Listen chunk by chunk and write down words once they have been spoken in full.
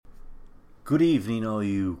Good evening, all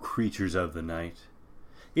you creatures of the night.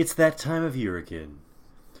 It's that time of year again.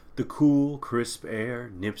 The cool, crisp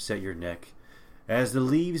air nips at your neck as the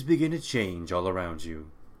leaves begin to change all around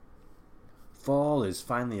you. Fall is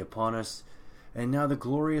finally upon us, and now the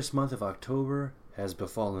glorious month of October has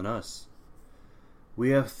befallen us. We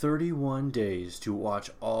have 31 days to watch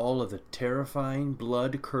all of the terrifying,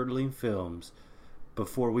 blood-curdling films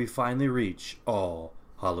before we finally reach All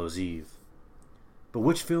Hallows Eve. But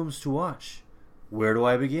which films to watch? Where do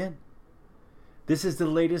I begin? This is the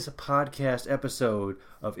latest podcast episode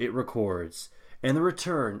of It Records and the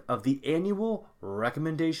return of the annual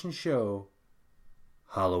recommendation show,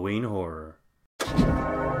 Halloween Horror.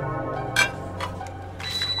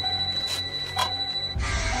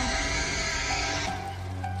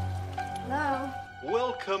 Hello?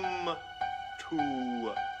 Welcome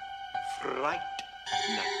to Fright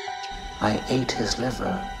Night. I ate his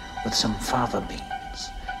liver with some fava beans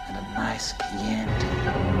and a nice Chianti.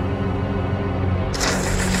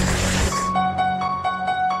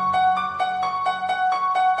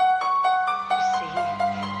 You see,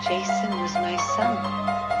 Jason was my son,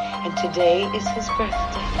 and today is his birthday.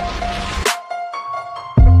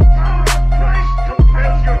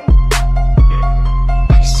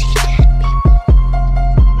 I see dead people.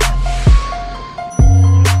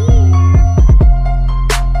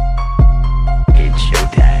 It's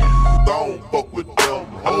showtime. Don't fuck with them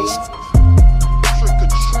hoes. Trick or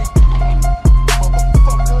treat,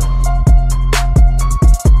 motherfucker.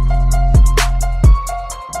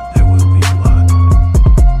 There will be blood.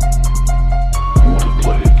 Want to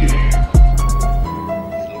play a game?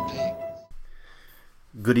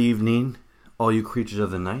 Good evening, all you creatures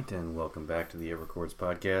of the night, and welcome back to the It Records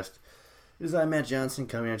podcast. It is I, Matt Johnson,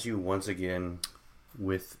 coming at you once again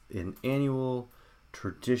with an annual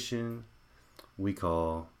tradition we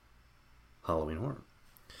call Halloween Horror.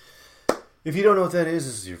 If you don't know what that is,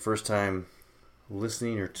 this is your first time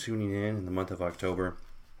listening or tuning in the month of October.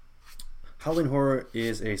 Halloween Horror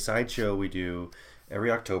is a sideshow we do every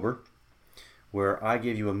October where I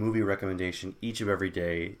give you a movie recommendation each of every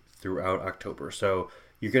day throughout October. So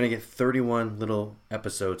you're going to get 31 little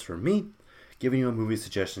episodes from me giving you a movie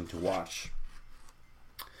suggestion to watch.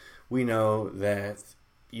 We know that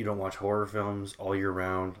you don't watch horror films all year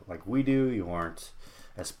round like we do. You aren't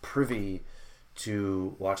as privy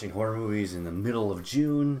to watching horror movies in the middle of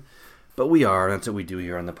June, but we are. That's what we do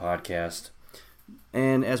here on the podcast.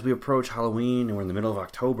 And as we approach Halloween and we're in the middle of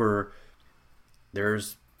October,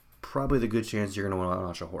 there's probably the good chance you're going to want to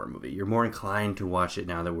watch a horror movie. You're more inclined to watch it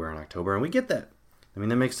now that we're in October, and we get that. I mean,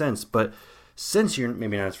 that makes sense. But since you're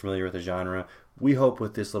maybe not as familiar with the genre, we hope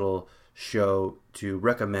with this little show to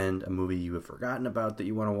recommend a movie you have forgotten about that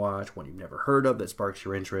you want to watch, one you've never heard of that sparks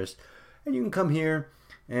your interest. And you can come here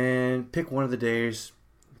and pick one of the days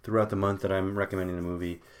throughout the month that I'm recommending a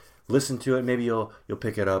movie. Listen to it. Maybe you'll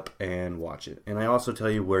pick it up and watch it. And I also tell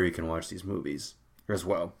you where you can watch these movies as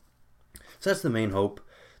well. So that's the main hope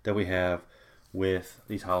that we have with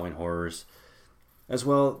these Halloween horrors. As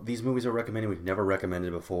well, these movies are recommended we've never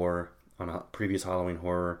recommended before on a previous Halloween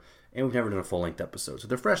horror, and we've never done a full-length episode. So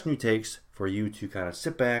they're fresh new takes for you to kind of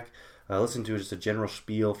sit back, listen to just a general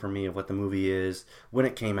spiel from me of what the movie is, when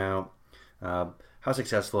it came out, how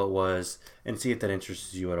successful it was, and see if that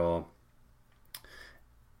interests you at all.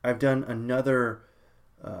 I've done another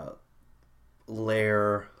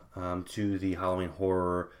layer to the Halloween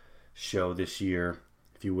horror show this year,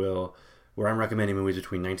 if you will, where I'm recommending movies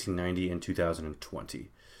between 1990 and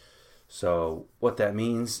 2020. So what that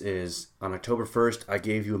means is on October 1st, I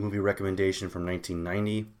gave you a movie recommendation from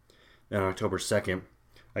 1990. Then on October 2nd,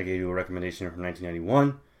 I gave you a recommendation from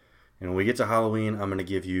 1991. And when we get to Halloween, I'm going to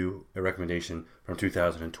give you a recommendation from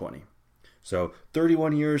 2020. So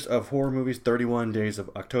 31 years of horror movies, 31 days of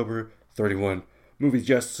October, 31 movie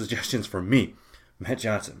suggestions from me, Matt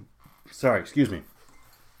Johnson. Sorry, excuse me.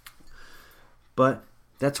 But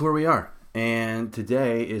that's where we are. And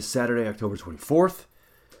today is Saturday, October 24th.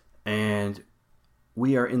 And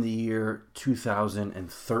we are in the year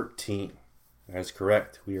 2013. That is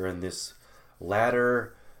correct. We are in this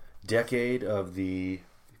latter decade of the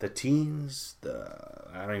teens,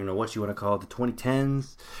 I don't even know what you want to call it, the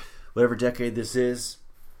 2010s, whatever decade this is.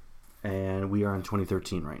 And we are in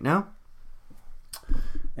 2013 right now.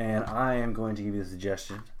 And I am going to give you the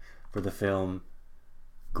suggestion for the film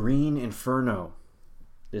Green Inferno.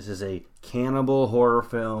 This is a cannibal horror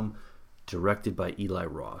film directed by Eli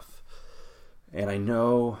Roth. And I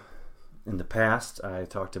know in the past I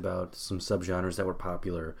talked about some subgenres that were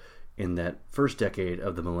popular in that first decade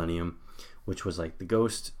of the millennium, which was like the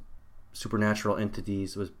ghost, supernatural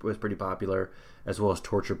entities was pretty popular, as well as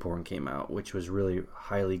torture porn came out, which was really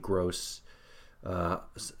highly gross So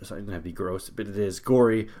it doesn't have to be gross, but it is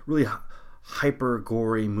gory, really hyper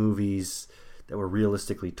gory movies that were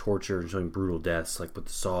realistically tortured and showing brutal deaths, like with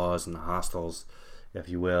the Saws and the Hostels, if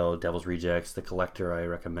you will. Devil's Rejects, The Collector, I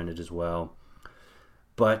recommended as well.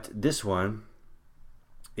 But this one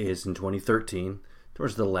is in 2013,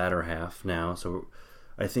 towards the latter half now, so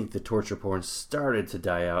I think the torture porn started to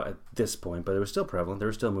die out at this point, but it was still prevalent. There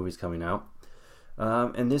were still movies coming out.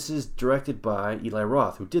 And this is directed by Eli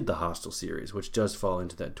Roth, who did the Hostel series, which does fall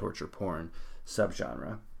into that torture porn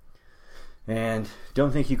subgenre. And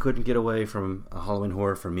don't think you couldn't get away from a Halloween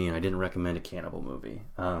horror for me. I didn't recommend a cannibal movie.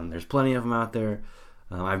 There's plenty of them out there.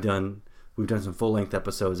 We've done some full-length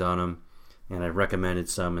episodes on them, and I've recommended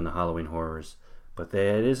some in the Halloween horrors. But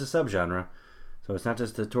it is a subgenre, so it's not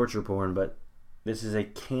just the torture porn, but this is a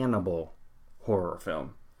cannibal horror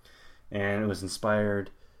film. And it was inspired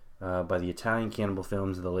by the Italian cannibal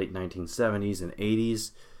films of the late 1970s and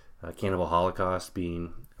 80s, Cannibal Holocaust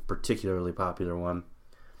being a particularly popular one.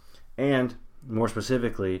 And more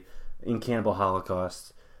specifically, in Cannibal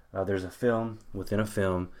Holocaust, there's a film within a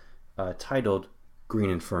film titled Green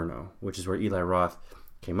Inferno, which is where Eli Roth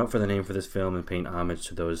came up for the name for this film and paying homage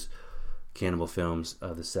to those cannibal films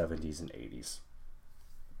of the 70s and 80s.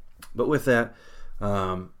 But with that,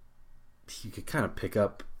 you could kind of pick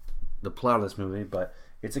up the plot of this movie, but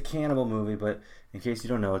it's a cannibal movie, but in case you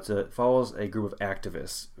don't know, it follows a group of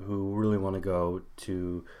activists who really want to go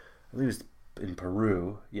to, I believe it's in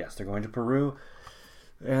Peru. Yes, they're going to Peru,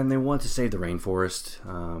 and they want to save the rainforest.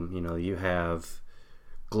 You have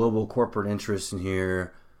global corporate interests in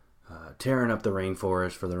here, tearing up the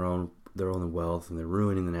rainforest for their own wealth, and they're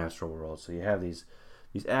ruining the natural world. So you have these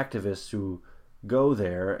activists who go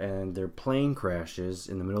there, and their plane crashes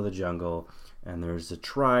in the middle of the jungle, and there's a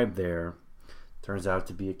tribe there. Turns out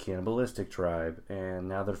to be a cannibalistic tribe, and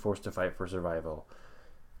now they're forced to fight for survival.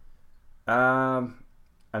 I'm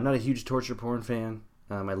not a huge torture porn fan.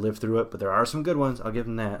 I lived through it, but there are some good ones. I'll give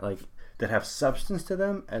them that, that have substance to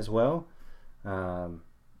them as well, or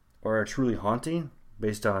are truly haunting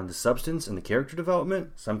based on the substance and the character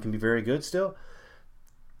development. Some can be very good still.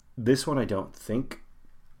 This one I don't think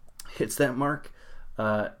hits that mark.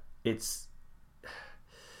 I don't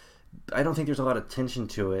think there's a lot of tension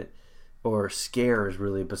to it or scares,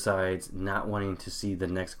 really, besides not wanting to see the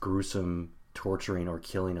next gruesome torturing or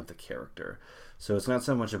killing of the character. So it's not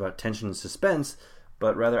so much about tension and suspense,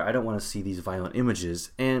 but rather I don't want to see these violent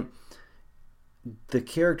images. And the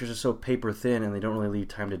characters are so paper thin, and they don't really leave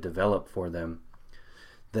time to develop for them,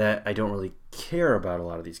 that I don't really care about a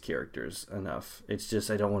lot of these characters enough. It's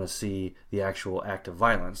just I don't want to see the actual act of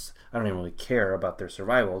violence. I don't even really care about their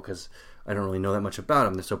survival because I don't really know that much about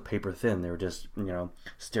them. They're so paper thin. They're just,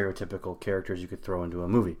 stereotypical characters you could throw into a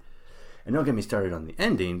movie. And don't get me started on the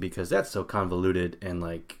ending, because that's so convoluted, and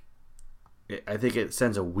I think it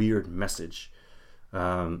sends a weird message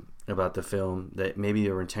about the film that maybe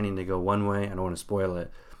they were intending to go one way. I don't want to spoil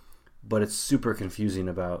it, but it's super confusing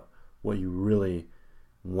about what you really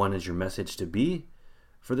wanted your message to be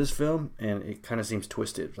for this film, and it kind of seems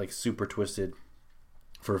twisted, super twisted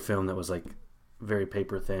for a film that was very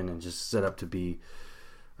paper thin and just set up to be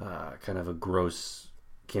kind of a gross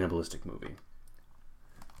cannibalistic movie.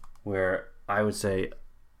 Where I would say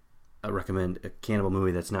I recommend a cannibal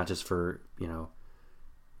movie that's not just for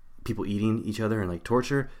people eating each other and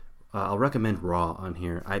torture. I'll recommend Raw on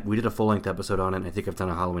here. We did a full-length episode on it, and I think I've done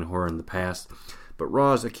a Halloween horror in the past. But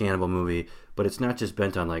Raw is a cannibal movie, but it's not just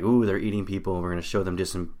bent on ooh, they're eating people, and we're going to show them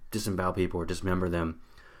disembowel people or dismember them.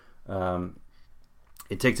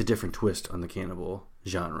 It takes a different twist on the cannibal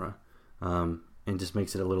genre, and just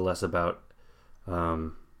makes it a little less about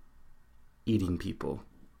eating people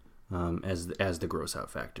as the gross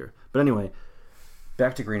out factor. But anyway,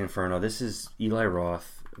 back to Green Inferno. This is Eli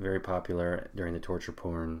Roth, very popular during the torture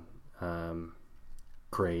porn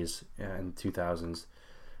craze in the 2000s.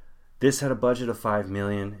 This had a budget of $5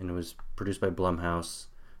 million, and it was produced by Blumhouse,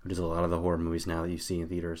 who does a lot of the horror movies now that you see in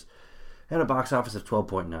theaters. It had a box office of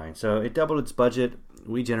 12.9, so it doubled its budget.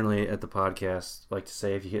 We generally at the podcast like to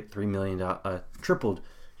say if you hit $3 million, tripled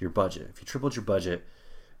your budget. If you tripled your budget,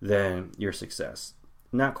 then you're a success.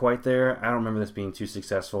 Not quite there. I don't remember this being too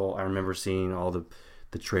successful. I remember seeing all the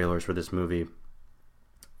trailers for this movie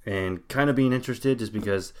and kind of being interested, just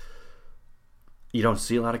because you don't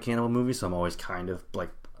see a lot of cannibal movies, so I'm always kind of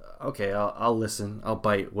okay, I'll listen, I'll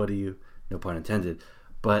bite. What do you? No pun intended.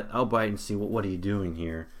 But I'll bite and see what are you doing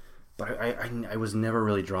here. But I was never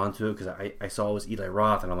really drawn to it because I saw it was Eli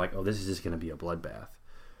Roth, and I'm like, oh, this is just going to be a bloodbath.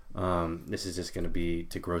 This is just going to be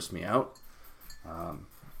to gross me out.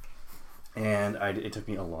 And it took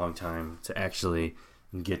me a long time to actually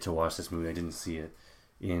get to watch this movie. I didn't see it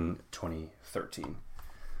in 2013.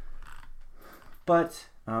 But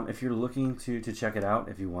if you're looking to check it out,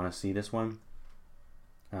 if you want to see this one,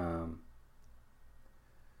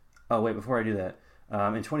 before I do that,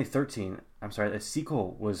 in 2013, a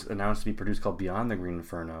sequel was announced to be produced called Beyond the Green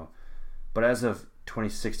Inferno, but as of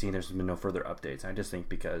 2016, there's been no further updates. I just think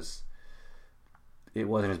because it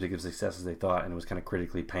wasn't as big of a success as they thought, and it was kind of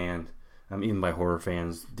critically panned, even by horror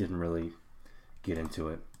fans, didn't really get into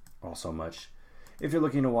it all so much. If you're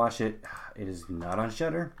looking to watch it, it is not on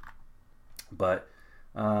Shudder, but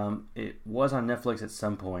it was on Netflix at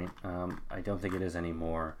some point. I don't think it is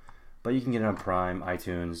anymore, but you can get it on Prime,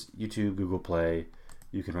 iTunes, YouTube, Google Play.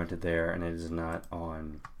 You can rent it there, and it is not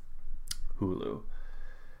on Hulu.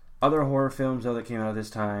 Other horror films, though, that came out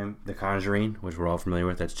this time, The Conjuring, which we're all familiar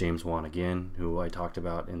with. That's James Wan again, who I talked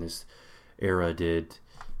about in this era, did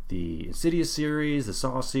the Insidious series, the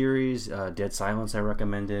Saw series, Dead Silence I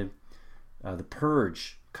recommended. The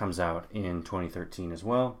Purge comes out in 2013 as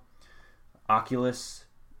well. Oculus,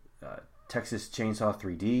 Texas Chainsaw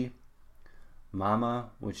 3D,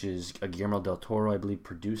 Mama, which is a Guillermo del Toro, I believe,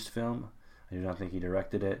 produced film. I do not think he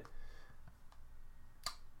directed it.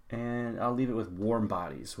 And I'll leave it with Warm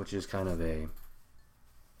Bodies, which is kind of a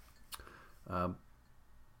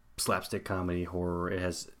slapstick comedy horror. It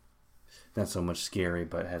has not so much scary,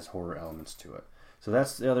 but has horror elements to it. So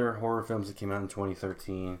that's the other horror films that came out in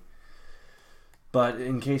 2013. But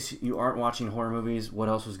in case you aren't watching horror movies, what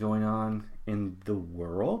else was going on in the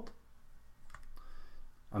world?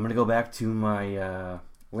 I'm going to go back to my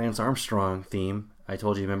Lance Armstrong theme. I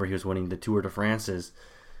told you, remember, he was winning the Tour de France's.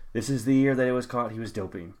 This is the year that it was caught he was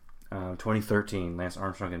doping. 2013, Lance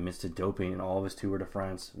Armstrong admits to doping in all of his Tour de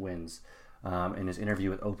France wins. In his interview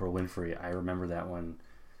with Oprah Winfrey, I remember that one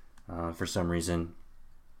for some reason.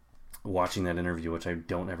 Watching that interview, which I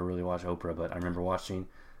don't ever really watch Oprah, but I remember watching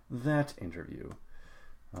that interview.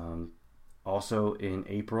 Also in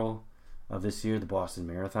April of this year, the Boston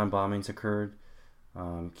Marathon bombings occurred,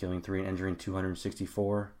 killing 3 and injuring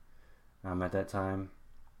 264 at that time.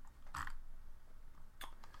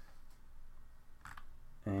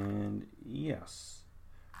 And yes,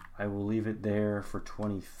 I will leave it there for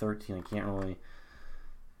 2013. I can't really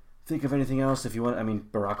think of anything else. If you want,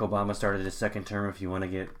 Barack Obama started his second term. If you want to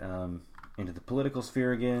get into the political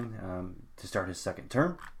sphere again, to start his second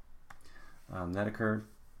term, that occurred.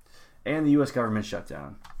 And the U.S. government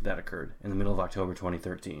shutdown, that occurred in the middle of October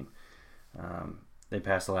 2013. They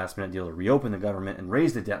passed a last-minute deal to reopen the government and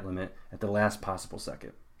raise the debt limit at the last possible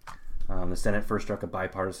second. The Senate first struck a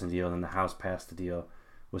bipartisan deal, and then the House passed the deal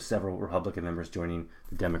with several Republican members joining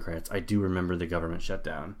the Democrats. I do remember the government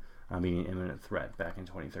shutdown being an imminent threat back in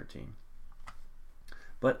 2013.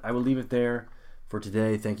 But I will leave it there for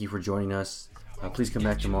today. Thank you for joining us. Please come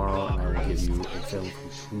back tomorrow, and I will give you a film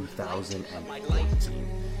from 2014.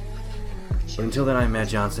 But until then, I'm Matt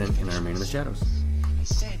Johnson, and I remain in the shadows. I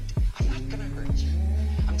said, I'm not gonna hurt you.